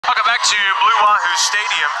to Blue Wahoo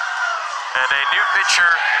Stadium, and a new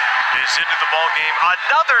pitcher is into the ball game.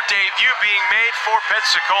 Another debut being made for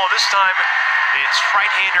Pensacola. This time it's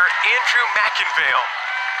right-hander Andrew McInvale.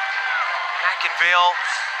 McInvale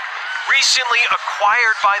recently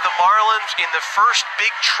acquired by the Marlins in the first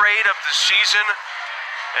big trade of the season,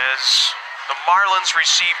 as the Marlins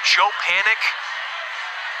received Joe Panik,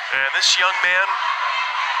 and this young man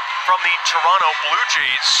from the Toronto Blue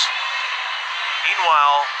Jays.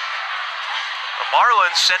 Meanwhile, the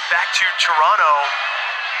Marlins sent back to Toronto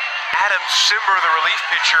Adam Simber, the relief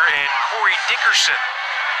pitcher, and Corey Dickerson.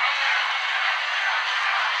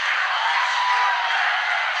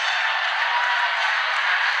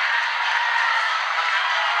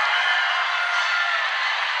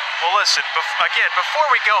 Well, listen, again, before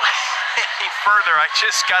we go any further, I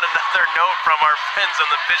just got another note from our friends on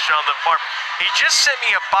the Fish on the Farm. He just sent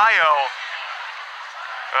me a bio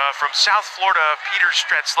from South Florida, Peter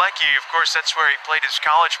Strzelecki. Of course, that's where he played his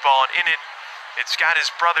college ball, and in it, it's got his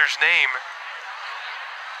brother's name.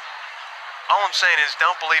 All I'm saying is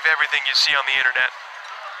don't believe everything you see on the internet.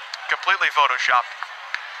 Completely photoshopped.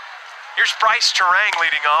 Here's Bryce Terang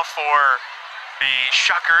leading off for the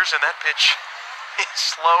Shuckers, and that pitch is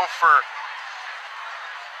slow for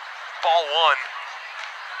ball one.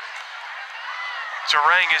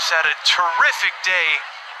 Terang has had a terrific day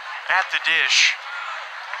at the dish.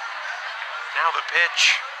 Now the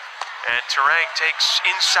pitch, and Terang takes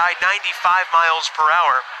inside 95 miles per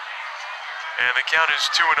hour, and the count is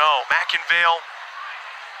 2-0. McInvale,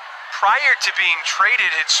 prior to being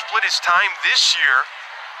traded, had split his time this year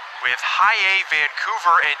with High A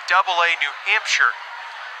Vancouver and Double A New Hampshire.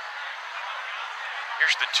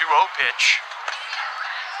 Here's the 2-0 pitch,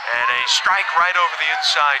 and a strike right over the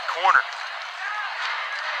inside corner.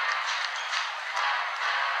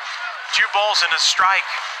 2 balls and a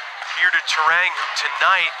strike here to Terang, who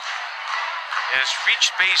tonight has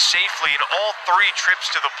reached base safely in all 3 trips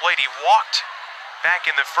to the plate. He walked back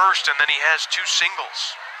in the first, and then he has 2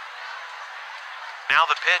 singles. Now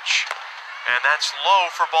the pitch, and that's low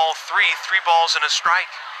for ball 3. 3 balls and a strike.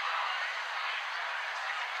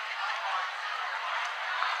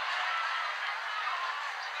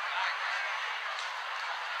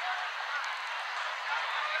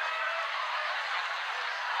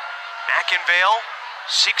 McInvale,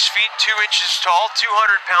 6 feet 2 inches tall,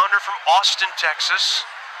 200-pounder from Austin, Texas.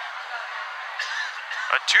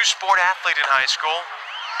 A 2-sport athlete in high school,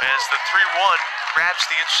 as the 3-1 grabs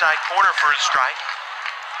the inside corner for his strike.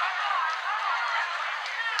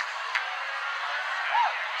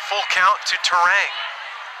 Full count to Terang.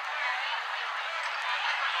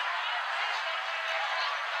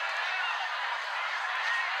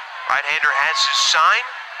 Right-hander has his sign.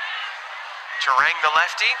 Terang, the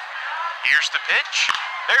lefty. Here's the pitch.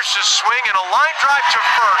 There's the swing and a line drive to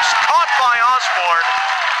first. Caught by Osborne.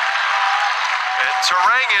 And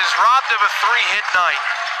Terang is robbed of a 3-hit night.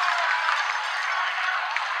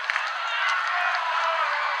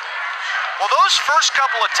 Well, those first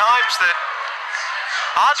couple of times that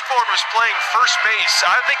Osborne was playing first base,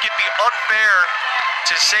 I think it'd be unfair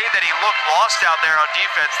to say that he looked lost out there on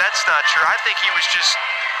defense. That's not true. I think he was just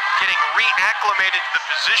getting reacclimated to the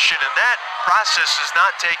position, and that process has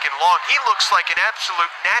not taken long. He looks like an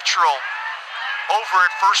absolute natural over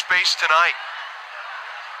at first base tonight.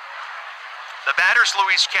 The batter's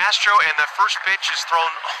Luis Castro, and the first pitch is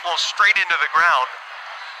thrown almost straight into the ground.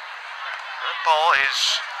 That ball is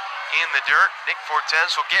in the dirt. Nick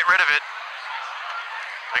Fortes will get rid of it.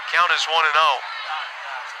 The count is 1-0.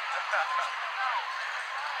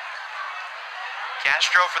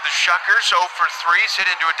 Castro for the Shuckers, 0 for 3, hit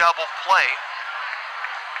into a double play.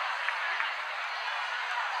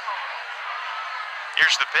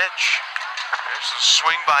 Here's the pitch. There's a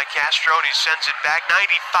swing by Castro, and he sends it back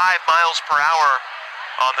 95 miles per hour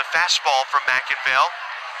on the fastball from McInvale.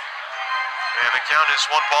 And the count is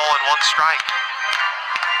 1 ball and 1 strike.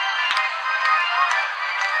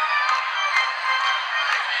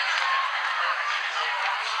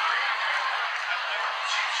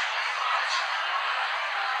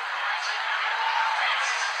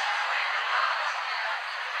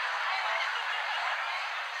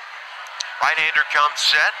 Right-hander comes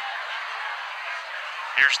set.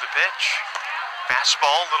 Here's the pitch.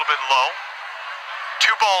 Fastball, a little bit low.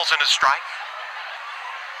 2 balls and a strike.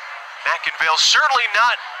 McInvale certainly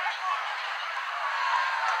not,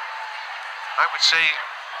 I would say,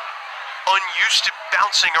 unused to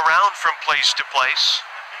bouncing around from place to place.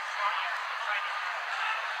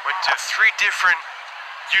 Went to 3 different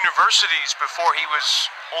universities before he was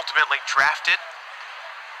ultimately drafted.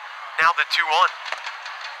 Now the 2-1.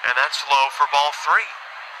 And that's low for ball 3.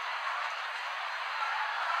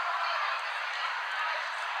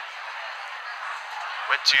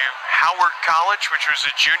 Went to Howard College, which was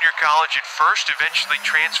a junior college at first, eventually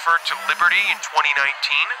transferred to Liberty in 2019.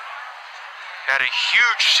 Had a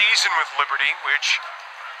huge season with Liberty, which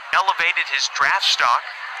elevated his draft stock.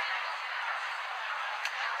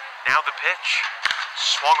 Now the pitch.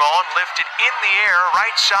 Swung on, lifted in the air,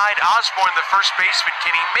 right side, Osborne, the first baseman.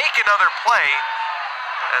 Can he make another play?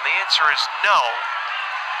 And the answer is no.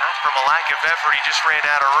 Not from a lack of effort, he just ran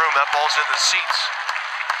out of room. That ball's in the seats.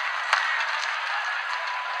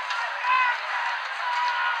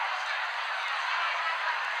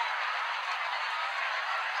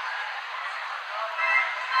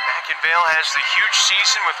 McIngvale has the huge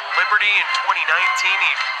season with Liberty in 2019.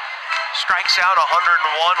 He strikes out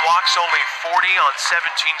 101, walks only 40 on 17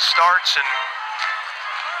 starts, and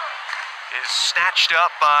is snatched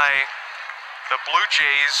up by the Blue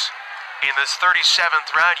Jays in this 37th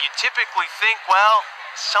round. You typically think, well,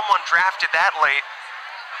 someone drafted that late,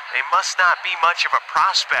 they must not be much of a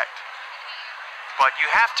prospect. But you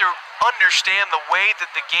have to understand the way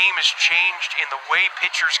that the game has changed in the way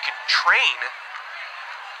pitchers can train.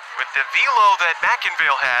 With the velo that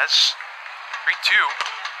McIngvale has, 3-2.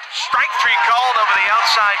 Strike three called over the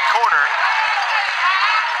outside corner.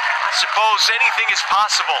 I suppose anything is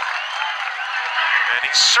possible. And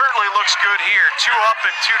he certainly looks good here. 2 up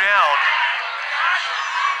and 2 down.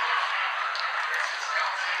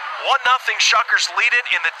 1-0 Shuckers lead it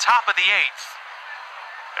in the top of the 8th.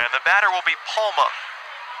 And the batter will be Palma.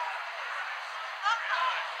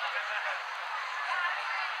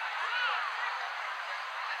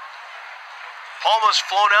 Palma's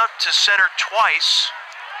flown out to center twice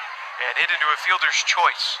and hit into a fielder's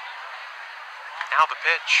choice. Now the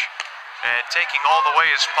pitch. And taking all the way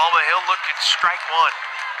is Palma. He'll look at strike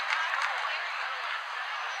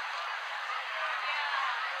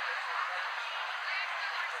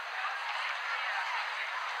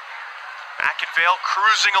 1. McIngvale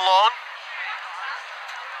cruising along.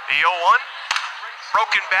 The 0-1.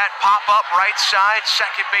 Broken bat pop up right side.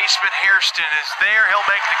 Second baseman Hairston is there. He'll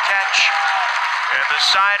make the catch. And the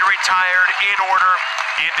side retired in order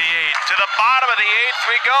in the 8th. To the bottom of the 8th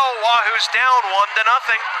we go. Wahoo's down 1-0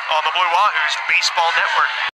 on the Blue Wahoos Baseball Network.